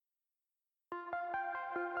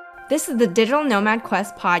This is the Digital Nomad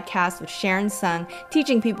Quest podcast with Sharon Sung,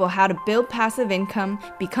 teaching people how to build passive income,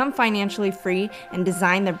 become financially free, and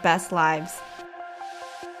design their best lives.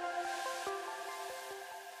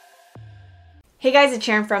 Hey guys, it's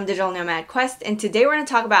Sharon from Digital Nomad Quest, and today we're going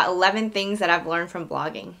to talk about 11 things that I've learned from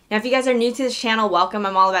blogging. Now, if you guys are new to this channel, welcome.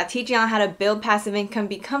 I'm all about teaching on how to build passive income,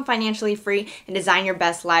 become financially free, and design your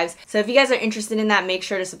best lives. So if you guys are interested in that, make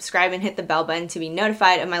sure to subscribe and hit the bell button to be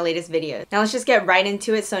notified of my latest videos. Now, let's just get right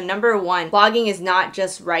into it. So number one, blogging is not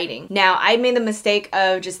just writing. Now, I made the mistake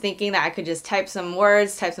of just thinking that I could just type some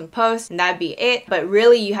words, type some posts, and that'd be it. But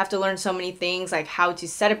really, you have to learn so many things, like how to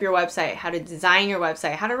set up your website, how to design your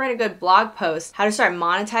website, how to write a good blog post, how to start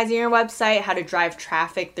monetizing your website, how to drive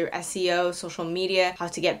traffic through SEO, social media, how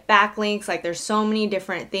to get backlinks. Like, there's so many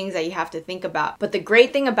different things that you have to think about. But the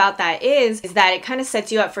great thing about that is that it kind of sets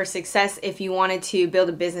you up for success if you wanted to build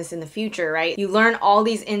a business in the future, right? You learn all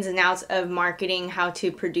these ins and outs of marketing, how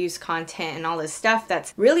to produce content, and all this stuff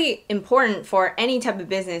that's really important for any type of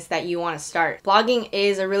business that you want to start. Blogging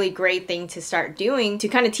is a really great thing to start doing to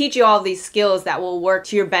kind of teach you all of these skills that will work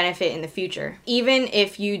to your benefit in the future. Even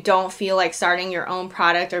if you don't feel like starting your own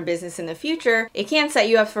product or business in the future, it can set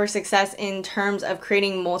you up for success in terms of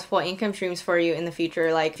creating multiple income streams for you in the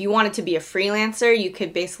future. Like, if you wanted to be a freelancer, you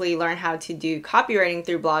could basically learn how to do copywriting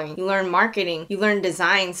through blogging. You learn marketing, you learn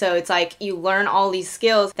design. So it's like you learn all these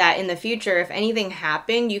skills that in the future, if anything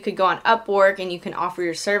happened, you could go on Upwork and you can offer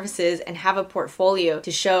your services and have a portfolio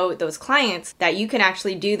to show those clients that you can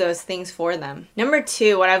actually do those things for them. Number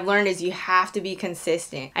two, what I've learned is you have to be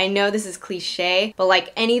consistent. I know this is cliche, but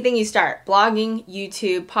like anything you start, blogging,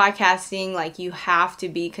 YouTube, podcasting, like you have to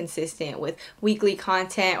be consistent with weekly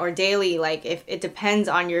content or daily. Like, if it depends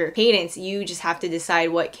on your cadence, you just have to decide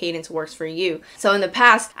what cadence works for you. So in the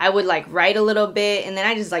past, I would like write a little bit and then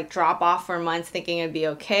I just like drop off for months thinking it'd be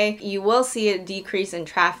okay. You will see a decrease in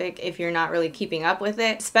traffic if you're not really keeping up with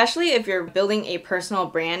it, especially if you're building a personal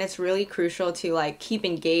brand. It's really crucial to like keep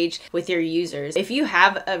engaged with your users. If you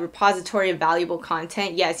have a repository of valuable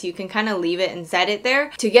content, yes, you can kind of leave it and set it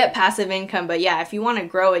there to get passive income. But yeah, if you want to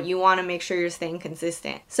grow it, you want to make sure you're staying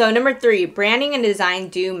consistent. So number three, branding and design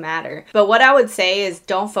do matter. But what I would say is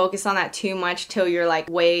don't focus on that too much till you're like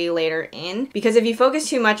way later in, because if you focus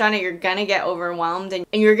too much on it, you're gonna get overwhelmed and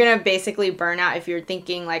you're gonna basically burn out if you're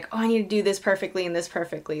thinking like, oh, I need to do this perfectly and this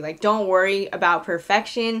perfectly. Like, don't worry about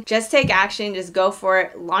perfection. Just take action, just go for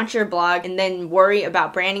it, launch your blog, and then worry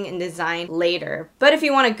about branding and design later. But if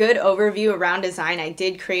you want a good overview around design, I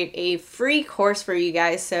did create a free course for you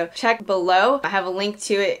guys. So check below. I have a link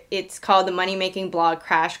to it. It's called the Money Making Blog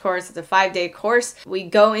Crash Course. It's a 5-day course. We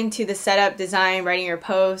go into the setup, design, writing your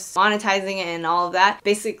posts, monetizing it, and all of that.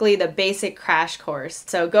 Basically the basic crash course.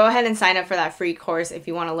 So go ahead and sign up for that free course if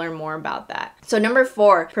you want to learn more about that. So number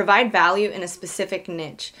four, provide value in a specific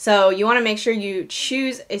niche. So you want to make sure you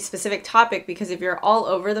choose a specific topic, because if you're all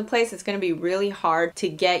over the place, it's going to be really hard to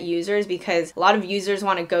get users, because a lot of users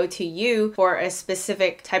want to go to you for a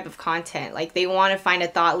specific type of content. Like, they want to find a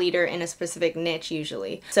thought leader in a specific niche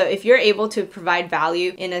usually. So if you're able to provide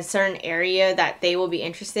value in a certain area that they will be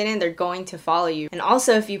interested in, they're going to follow you. And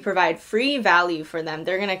also, if you provide free value for them,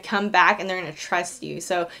 they're going to come back and they're going to trust you.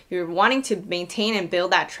 So you're wanting to maintain and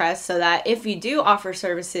build that trust so that if you do offer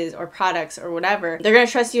services or products or whatever, they're going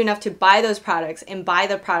to trust you enough to buy those products and buy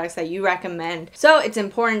the products that you recommend. So it's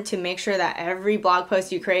important to make sure that every blog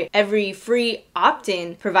post you create, every free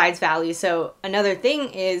opt-in provides value. So another thing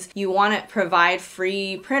is you want to provide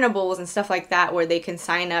free printables and stuff like that where they can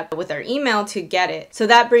sign up with their email to get it. So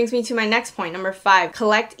that brings me to my next point, number five,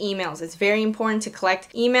 collect emails. It's very important to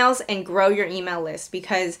collect emails and grow your email list,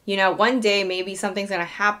 because you know, one day maybe something's going to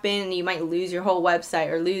happen and you might lose your whole website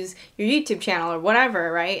or lose your YouTube channel or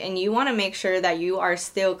whatever, right? And you want to make sure that you are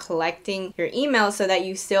still collecting your emails so that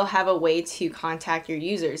you still have a way to contact your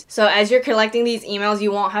users. So as you're collecting these emails,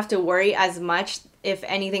 you won't have to worry as much if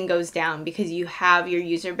anything goes down, because you have your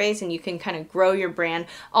user base and you can kind of grow your brand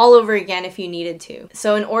all over again if you needed to.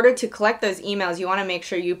 So in order to collect those emails, you want to make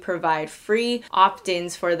sure you provide free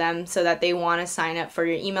opt-ins for them so that they want to sign up for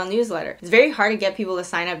your email newsletter. It's very hard to get people to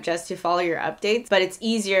sign up just to follow your updates, but it's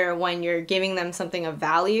easier when you're giving them something of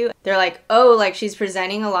value. They're like, oh, like she's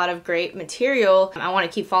presenting a lot of great material, I want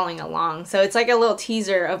to keep following along. So it's like a little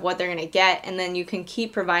teaser of what they're going to get, and then you can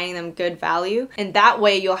keep providing them good value. And that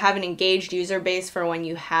way you'll have an engaged user base for when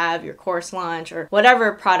you have your course launch or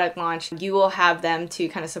whatever product launch, you will have them to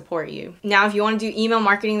kind of support you. Now, if you want to do email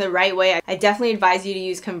marketing the right way, I definitely advise you to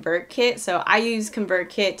use ConvertKit. So I use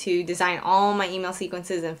ConvertKit to design all my email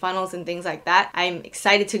sequences and funnels and things like that. I'm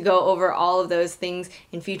excited to go over all of those things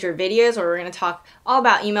in future videos where we're going to talk all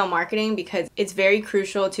about email marketing because it's very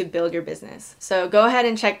crucial to build your business. So go ahead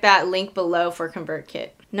and check that link below for ConvertKit.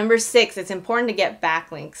 Number 6, it's important to get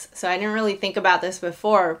backlinks. So I didn't really think about this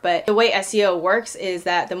before, but the way SEO works is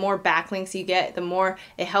that the more backlinks you get, the more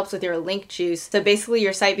it helps with your link juice. So basically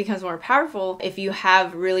your site becomes more powerful if you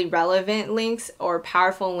have really relevant links or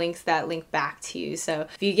powerful links that link back to you. So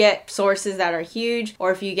if you get sources that are huge,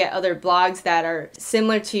 or if you get other blogs that are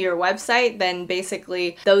similar to your website, then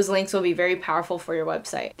basically those links will be very powerful for your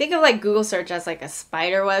website. Think of like Google search as like a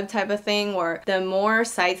spider web type of thing, where the more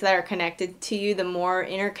sites that are connected to you, the more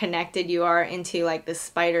interconnected you are into like the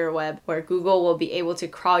spider web, where Google will be able to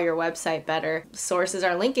crawl your website better. Sources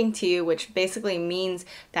are linking to you, which basically means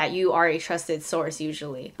that you are a trusted source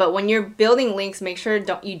usually. But when you're building links, make sure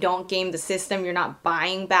you don't game the system. You're not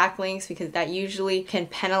buying backlinks because that usually can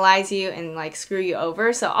penalize you and like screw you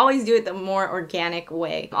over. So always do it the more organic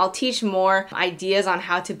way. I'll teach more ideas on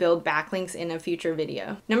how to build backlinks in a future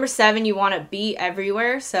video. Number 7, you want to be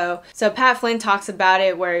everywhere. So Pat Flynn talks about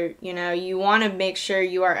it where, you know, you want to make sure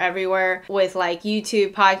you are everywhere with like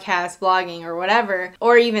YouTube, podcasts, blogging, or whatever,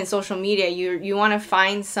 or even social media. You want to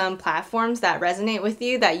find some platforms that resonate with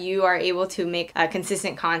you, that you are able to make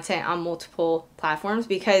consistent content on multiple platforms,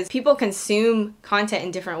 because people consume content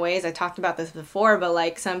in different ways. I talked about this before, but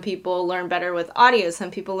like some people learn better with audio,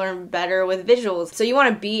 some people learn better with visuals. So you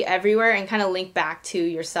want to be everywhere and kind of link back to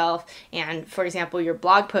yourself. And for example, your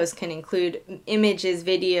blog post can include images,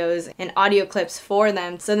 videos, and audio clips for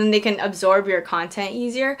them, so then they can absorb your content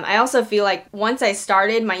easier. I also feel like once I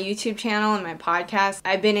started my YouTube channel and my podcast,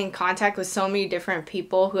 I've been in contact with so many different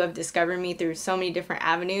people who have discovered me through so many different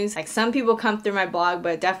avenues. Like some people come through my blog,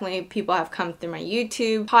 but definitely people have come through my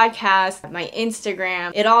YouTube, podcast, my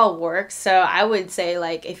Instagram. It all works. So I would say,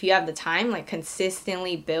 like, if you have the time, like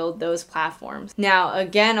consistently build those platforms. Now,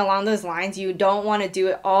 again, along those lines, you don't want to do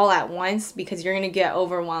it all at once because you're going to get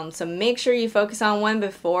overwhelmed. So make sure you focus on one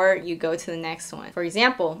before you go to the next one. For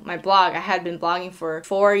example, my blog, I had been blogging for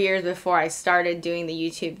 4 years before I started doing the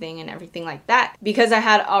YouTube thing and everything like that, because I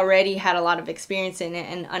had already had a lot of experience in it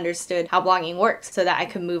and understood how blogging works so that I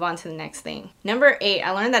could move on to the next thing. Number 8,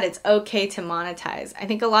 I learned that it's okay to monetize. I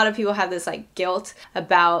think a lot of people have this like guilt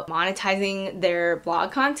about monetizing their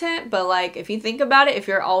blog content, but like if you think about it, if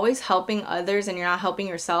you're always helping others and you're not helping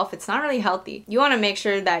yourself, it's not really healthy. You want to make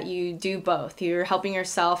sure that you do both. You're helping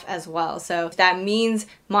yourself as well. So if that means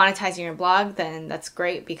monetizing your blog, then that's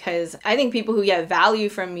great, because I think people who get value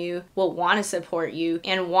from you will want to support you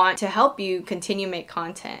and want to help you continue make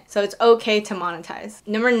content. So it's okay to monetize.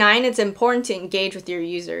 Number 9, it's important to engage with your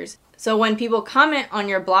users. So when people comment on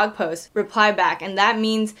your blog post, reply back. And that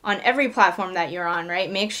means on every platform that you're on,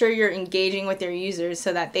 right? Make sure you're engaging with your users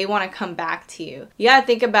so that they want to come back to you. You gotta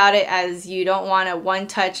think about it as you don't want a one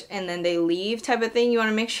touch and then they leave type of thing. You want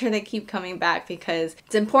to make sure they keep coming back, because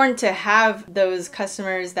it's important to have those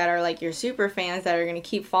customers that are like your super fans that are going to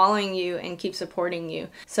keep following you and keep supporting you.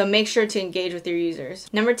 So make sure to engage with your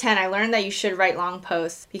users. Number 10, I learned that you should write long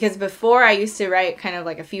posts, because before I used to write kind of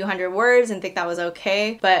like a few hundred words and think that was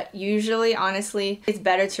okay, but usually, honestly, it's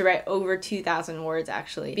better to write over 2,000 words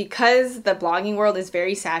actually. Because the blogging world is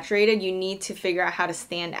very saturated, you need to figure out how to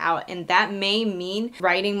stand out, and that may mean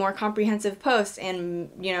writing more comprehensive posts and,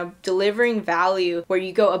 you know, delivering value where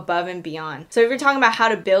you go above and beyond. So if you're talking about how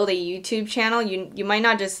to build a YouTube channel, you might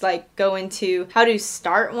not just like go into how to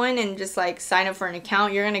start one and just like sign up for an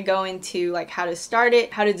account. You're going to go into like how to start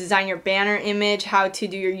it, how to design your banner image, how to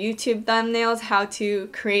do your YouTube thumbnails, how to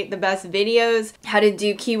create the best videos, how to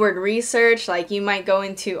do keyword research. Like you might go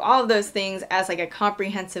into all of those things as like a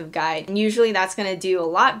comprehensive guide. And usually that's going to do a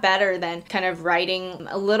lot better than kind of writing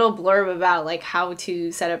a little blurb about like how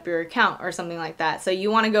to set up your account or something like that. So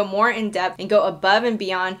you want to go more in depth and go above and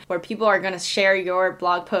beyond, where people are going to share your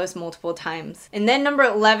blog post multiple times. And then number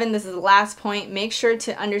 11, this is the last point, make sure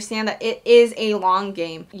to understand that it is a long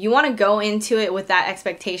game. You want to go into it with that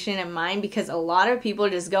expectation in mind, because a lot of people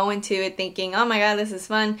just go into it thinking, oh my god, this is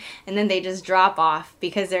fun, and then they just drop off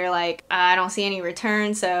because they're they're like, I don't see any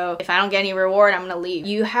return, so if I don't get any reward, I'm gonna leave.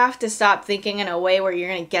 You have to stop thinking in a way where you're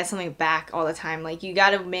gonna get something back all the time. Like, you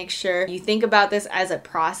gotta make sure you think about this as a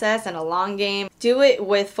process and a long game. Do it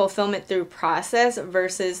with fulfillment through process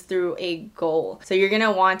versus through a goal. So you're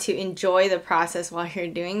gonna want to enjoy the process while you're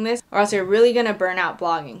doing this, or else you're really gonna burn out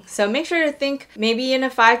blogging. So make sure to think maybe in a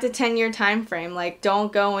 5 to 10 year time frame. Like,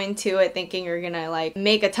 don't go into it thinking you're gonna like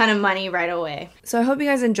make a ton of money right away. So I hope you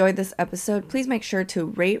guys enjoyed this episode. Please make sure to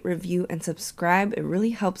rate, review, and subscribe. It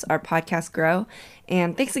really helps our podcast grow.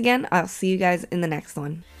 And thanks again. I'll see you guys in the next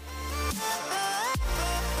one.